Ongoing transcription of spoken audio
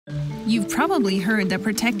You've probably heard that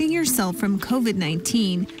protecting yourself from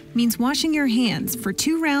COVID-19 means washing your hands for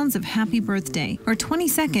 2 rounds of Happy Birthday or 20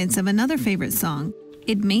 seconds of another favorite song.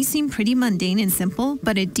 It may seem pretty mundane and simple,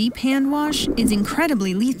 but a deep hand wash is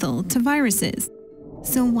incredibly lethal to viruses.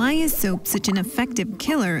 So why is soap such an effective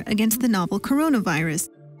killer against the novel coronavirus?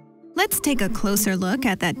 Let's take a closer look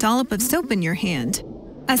at that dollop of soap in your hand.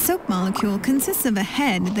 A soap molecule consists of a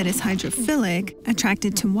head that is hydrophilic,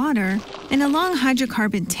 attracted to water, and a long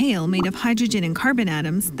hydrocarbon tail made of hydrogen and carbon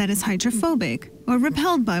atoms that is hydrophobic, or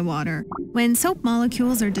repelled by water. When soap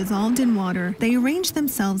molecules are dissolved in water, they arrange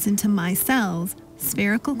themselves into micelles,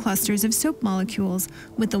 spherical clusters of soap molecules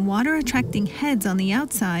with the water-attracting heads on the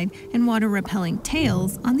outside and water-repelling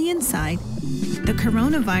tails on the inside. The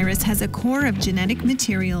coronavirus has a core of genetic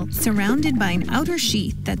material surrounded by an outer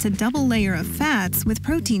sheath that's a double layer of fats with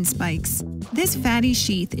protein spikes. This fatty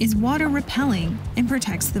sheath is water-repelling and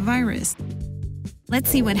protects the virus. Let's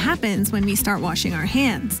see what happens when we start washing our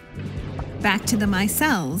hands. Back to the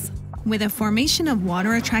micelles. With a formation of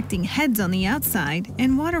water-attracting heads on the outside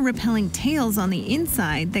and water-repelling tails on the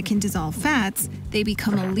inside that can dissolve fats, they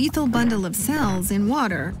become a lethal bundle of cells in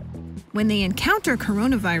water. When they encounter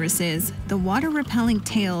coronaviruses, the water-repelling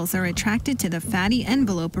tails are attracted to the fatty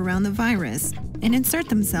envelope around the virus and insert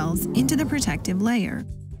themselves into the protective layer.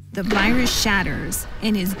 The virus shatters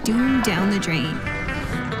and is doomed down the drain.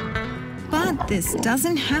 But this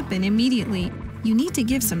doesn't happen immediately. You need to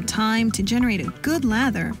give some time to generate a good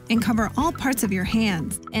lather and cover all parts of your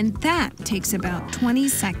hands, and that takes about 20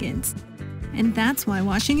 seconds. And that's why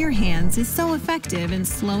washing your hands is so effective in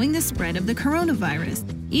slowing the spread of the coronavirus.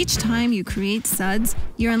 Each time you create Suds,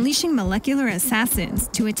 you're unleashing molecular assassins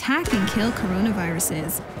to attack and kill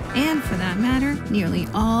coronaviruses, and for that matter, nearly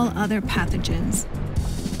all other pathogens.